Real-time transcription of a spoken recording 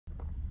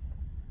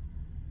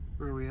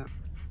Where are we at?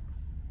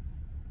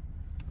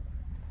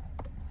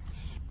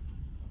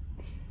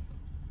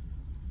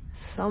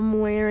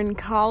 Somewhere in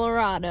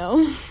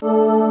Colorado.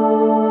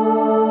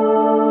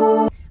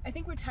 I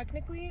think we're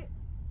technically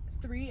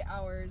 3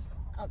 hours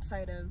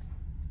outside of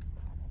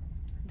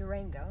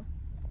Durango.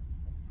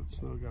 But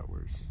snow got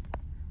worse.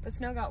 But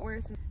snow got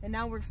worse, and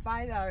now we're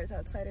 5 hours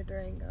outside of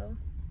Durango.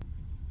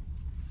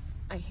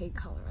 I hate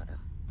Colorado.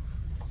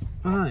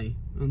 I,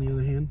 on the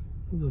other hand,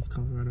 love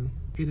Colorado.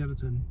 8 out of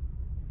 10.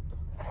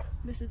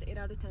 This is 8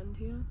 out of 10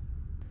 too.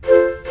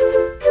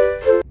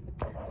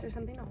 Is there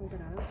something to hold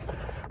it up?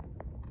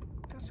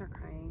 Don't start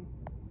crying.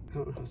 I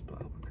don't know how to spell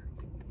Albuquerque.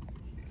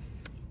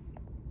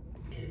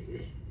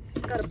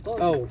 Got a book.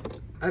 Oh,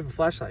 I have a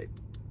flashlight.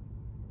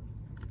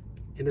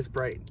 And it's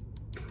bright.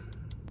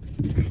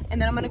 And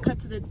then I'm gonna cut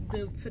to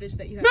the footage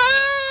that you have.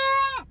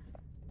 Ah!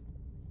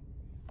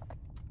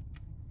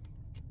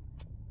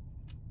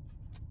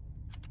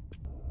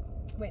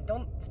 Wait,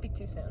 don't speak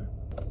too soon.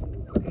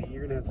 Okay,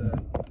 you're gonna have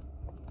to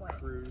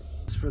cruise.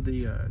 It's for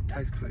the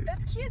tax credit.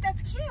 That's cute,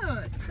 that's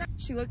cute.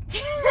 She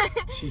looked...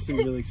 She seemed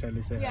really excited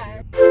to say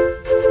yeah.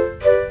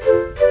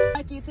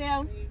 Fuck you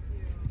too.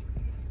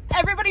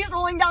 Everybody's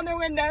rolling down their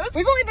windows.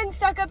 We've only been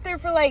stuck up there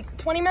for like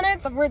 20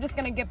 minutes. We're just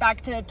gonna get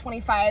back to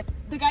 25.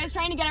 The guy's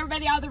trying to get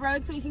everybody out of the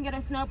road so he can get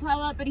a snowplow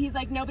up, but he's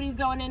like, nobody's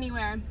going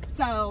anywhere.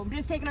 So we're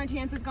just taking our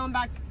chances going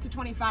back to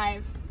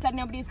 25. Said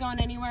nobody's going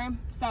anywhere,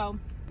 so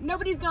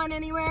nobody's going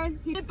anywhere.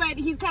 But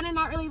he's kind of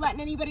not really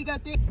letting anybody go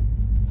through.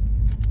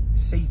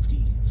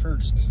 Safety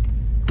first.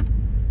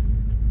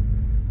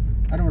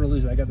 I don't want to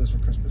lose it. I got this for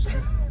Christmas too.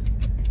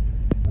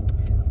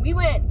 We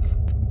went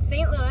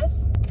St.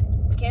 Louis,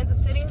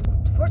 Kansas City,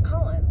 Fort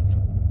Collins.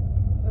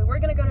 We were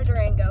gonna go to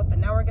Durango, but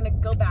now we're gonna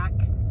go back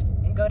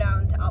and go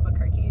down to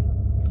Albuquerque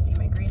to see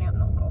my great aunt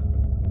and uncle.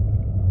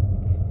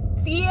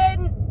 See you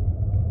in...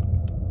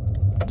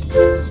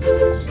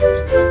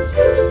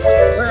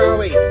 Where are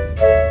we?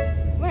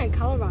 We're in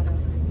Colorado.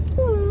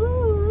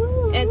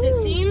 As it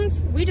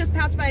seems, we just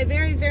passed by a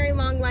very, very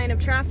long line of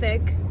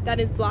traffic that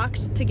is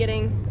blocked to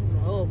getting...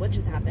 Oh, what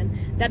just happened?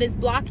 That is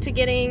blocked to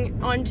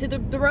getting onto the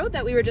road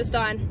that we were just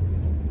on.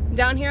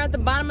 Down here at the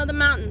bottom of the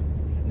mountain.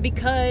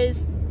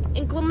 Because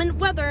inclement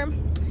weather.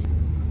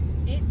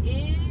 It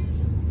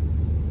is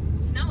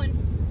snowing.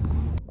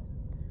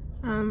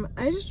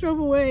 I just drove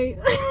away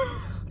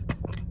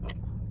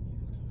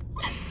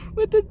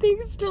with the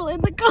thing still in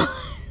the car.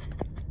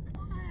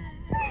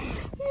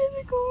 You have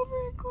to go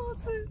over and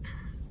close it.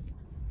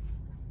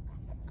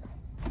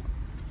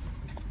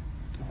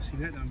 I've seen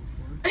that done before.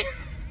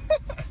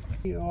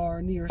 We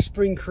are near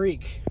Spring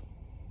Creek,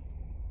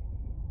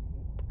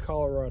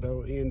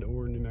 Colorado and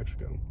or New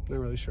Mexico. Not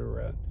really sure where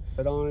we're at.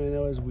 But all I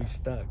know is we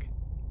stuck.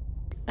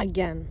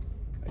 Again.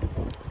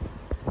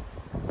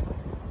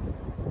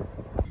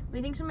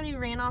 We think somebody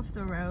ran off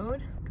the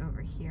road. Go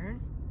over here.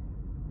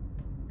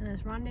 And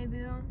this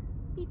rendezvous,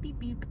 beep, beep,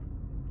 beep,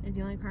 is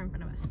the only car in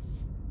front of us.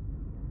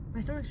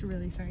 My stomach's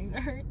really starting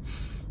to hurt.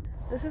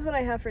 This is what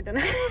I have for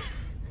dinner.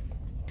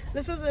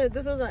 This was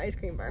an ice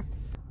cream bar.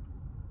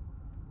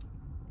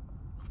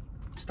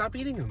 Stop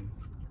eating them.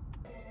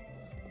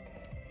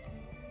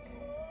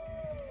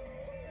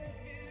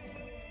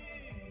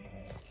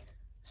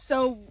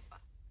 So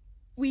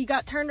we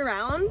got turned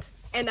around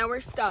and now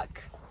we're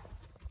stuck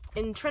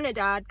in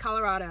Trinidad,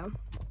 Colorado.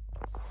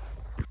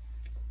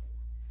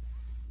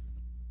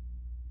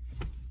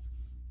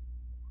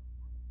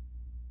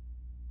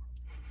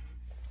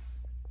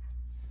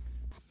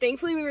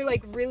 Thankfully we were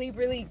like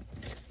really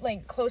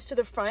like close to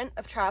the front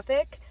of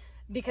traffic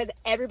because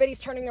everybody's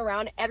turning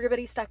around,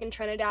 everybody's stuck in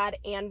Trinidad,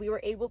 and we were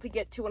able to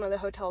get to one of the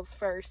hotels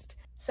first.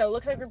 So it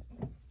looks like we're...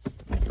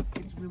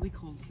 It's really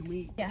cold. Can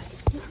we?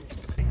 Yes.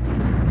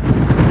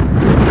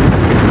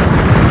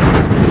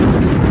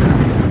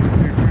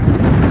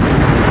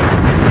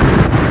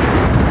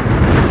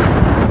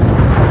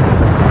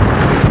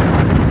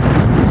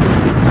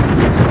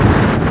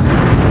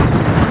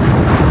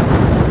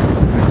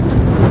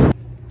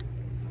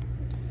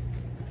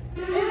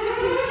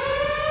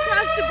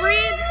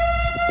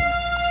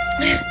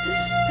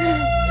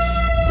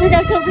 I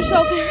gotta come for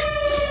shelter.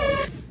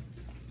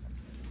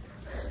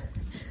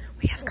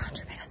 We have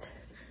contraband.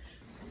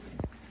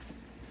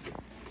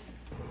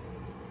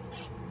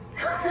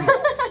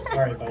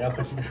 Alright, buddy, I'll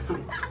put you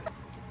down.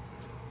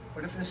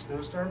 What if this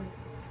snowstorm?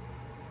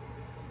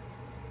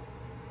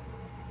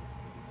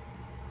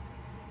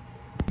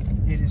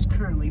 It is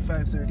currently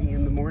 5:30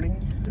 in the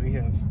morning. We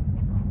have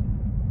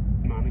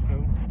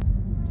Monaco.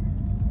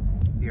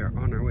 We are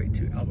on our way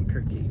to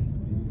Albuquerque.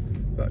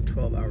 About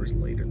 12 hours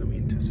later than we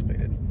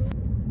anticipated.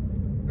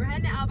 We're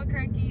heading to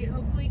Albuquerque,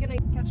 hopefully gonna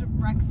catch a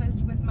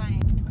breakfast with my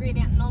great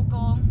aunt and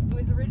uncle. It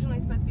was originally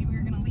supposed to be we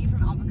were gonna leave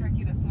from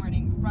Albuquerque this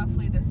morning,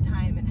 roughly this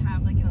time, and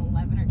have like an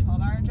 11 or 12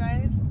 hour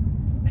drive.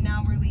 But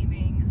now we're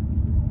leaving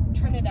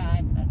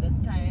Trinidad at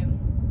this time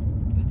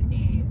with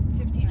a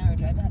 15-hour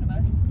drive ahead of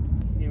us.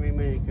 Yeah, we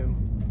may go.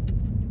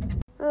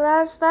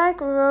 Life's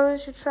like a road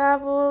you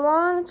travel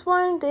along. It's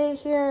one day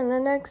here and the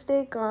next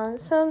day gone.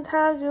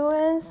 Sometimes you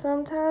win,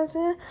 sometimes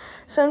you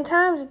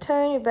sometimes you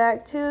turn your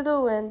back to the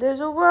wind. There's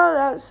a world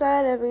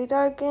outside every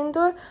darkened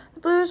door.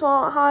 The blues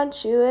won't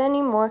haunt you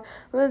anymore.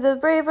 Where the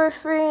brave are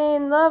free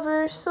and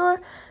lovers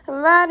soar,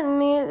 and riding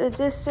me at the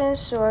distant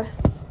shore.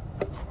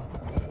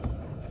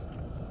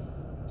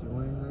 Do you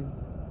want anything?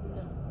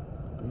 No.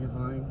 Are you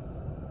lying?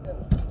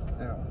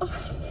 No. Oh.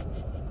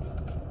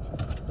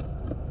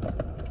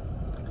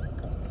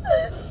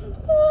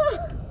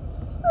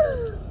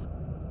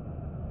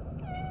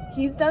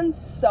 He's done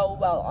so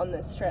well on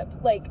this trip.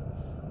 Like,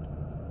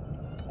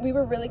 we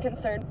were really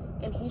concerned,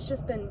 and he's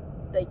just been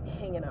like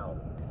hanging out.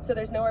 So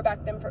there's nowhere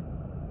back then for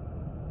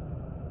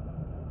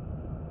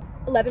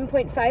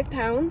 11.5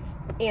 pounds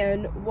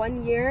and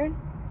 1 year,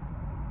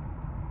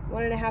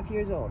 1.5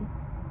 years old.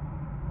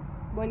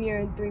 1 year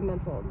and 3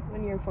 months old.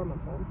 1 year and 4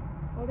 months old.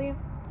 How old are you?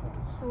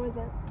 How was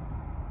that?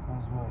 How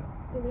was what?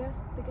 The gas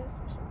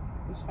station.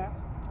 It was fun.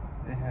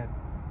 It had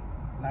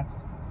lots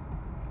of stuff.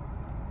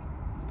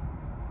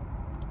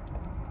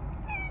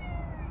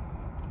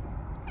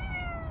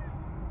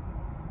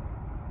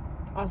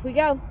 Off we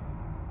go.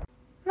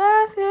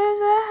 Life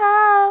is a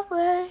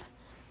highway.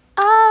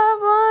 I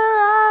wanna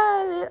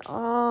ride it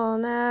all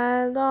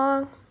night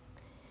long.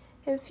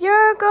 If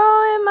you're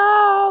going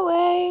my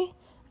way,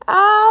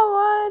 I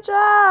wanna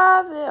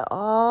drive it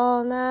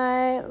all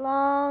night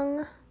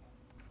long.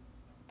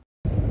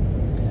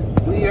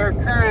 We are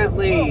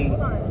currently.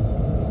 Hold on.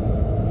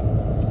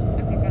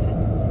 Okay, go ahead.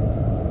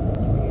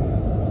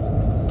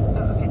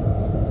 Oh, okay.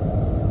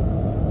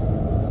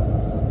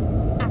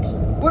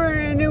 Action. We're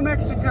in New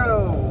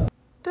Mexico.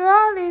 Through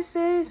all these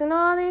cities and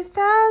all these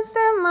towns,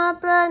 in my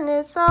blood and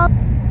it's all.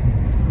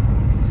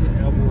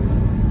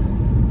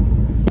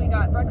 We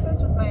got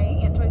breakfast with my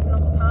Aunt Joyce and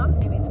Uncle Tom.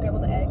 They made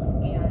scrambled eggs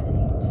and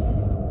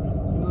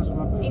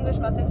English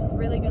muffins with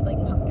really good like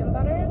pumpkin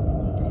butter.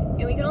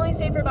 And we can only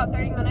stay for about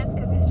 30 minutes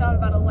because we still have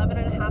about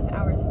 11.5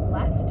 hours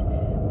left.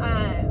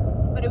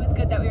 But it was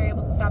good that we were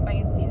able to stop by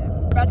and see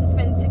them. We're about to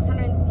spend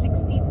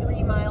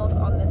 663 miles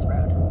on this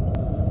road.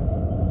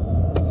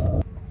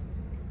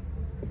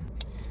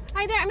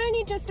 Hi there, I'm gonna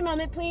need just a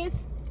moment,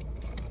 please.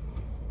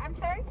 I'm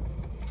sorry?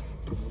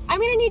 I'm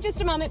gonna need just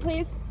a moment,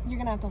 please. You're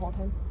gonna have to hold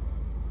him.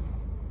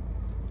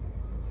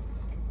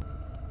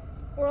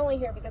 We're only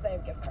here because I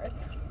have gift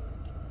cards.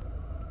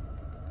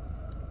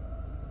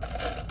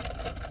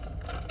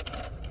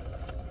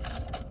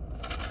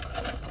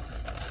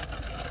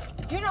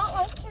 Do you not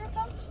like cheddar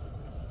crunch?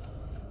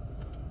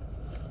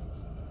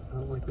 I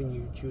don't like when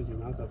you chew with your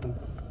mouth open.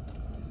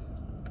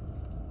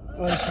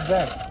 Oh, she's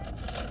back.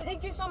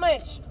 Thank you so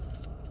much.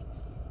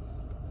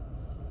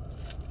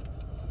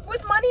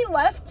 With money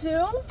left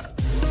too?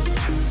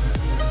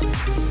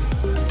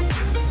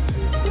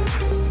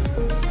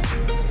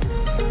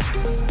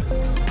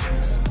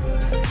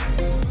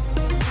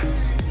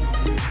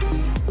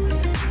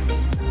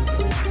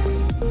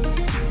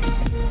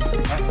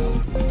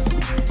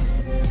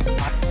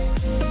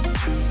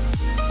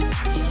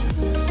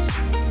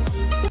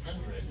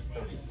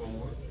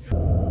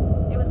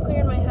 It was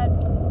clear in my head,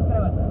 but I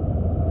wasn't.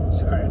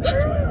 Sorry, I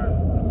touched my arm.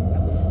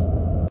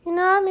 You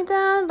knock me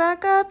down,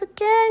 back up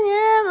again.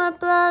 You're in my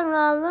blood, I'm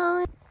not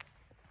lonely.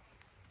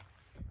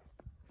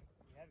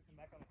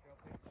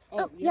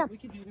 Oh, yeah. We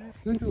can do that.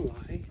 I'm not gonna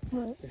lie.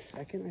 What? The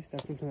second I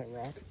stepped into that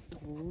rock,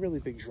 really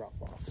big drop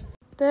off.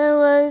 There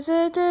was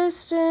a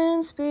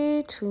distance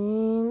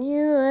between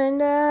you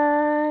and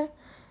I.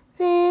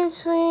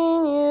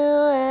 Between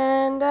you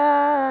and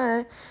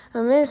I.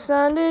 A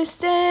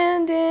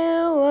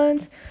misunderstanding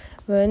once,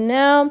 but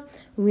now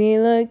we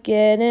look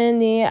it in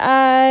the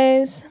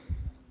eyes.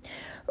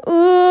 Ooh,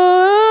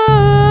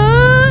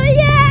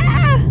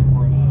 yeah!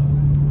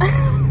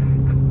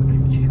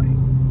 You're kidding.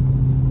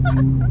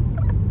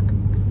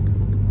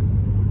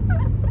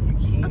 You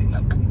can't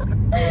even.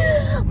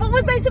 What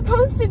was I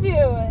supposed to do?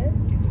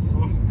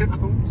 Get the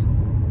phone out.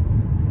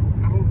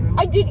 I don't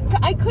know.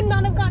 I could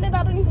not have gotten it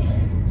out any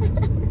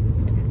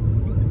fast.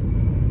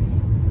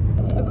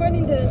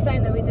 According to the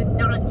sign that we did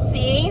not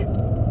see.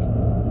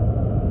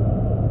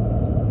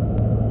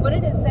 What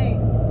did it say?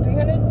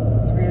 300?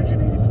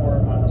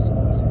 384 miles to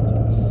Los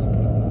Angeles.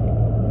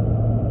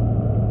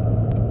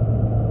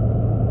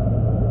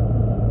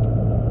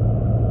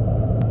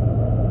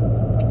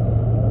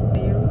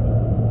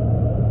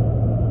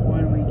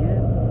 When we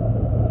get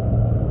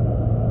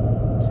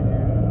to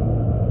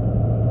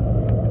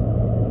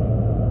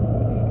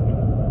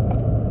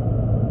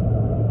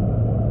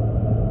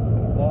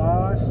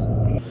Los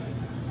Angeles.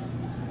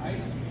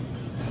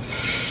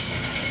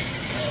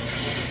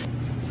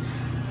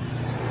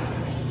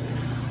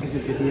 Is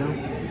it video?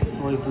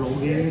 Or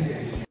vlogging?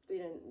 They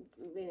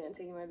didn't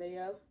take my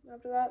video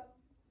after that.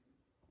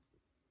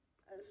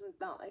 It's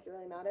not like it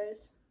really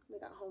matters. We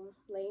got home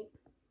late.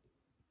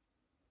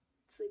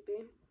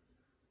 Sleepy.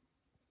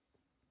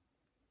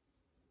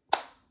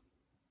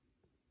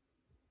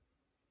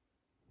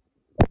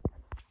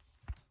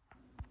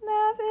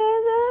 Life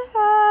is a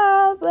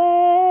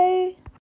highway.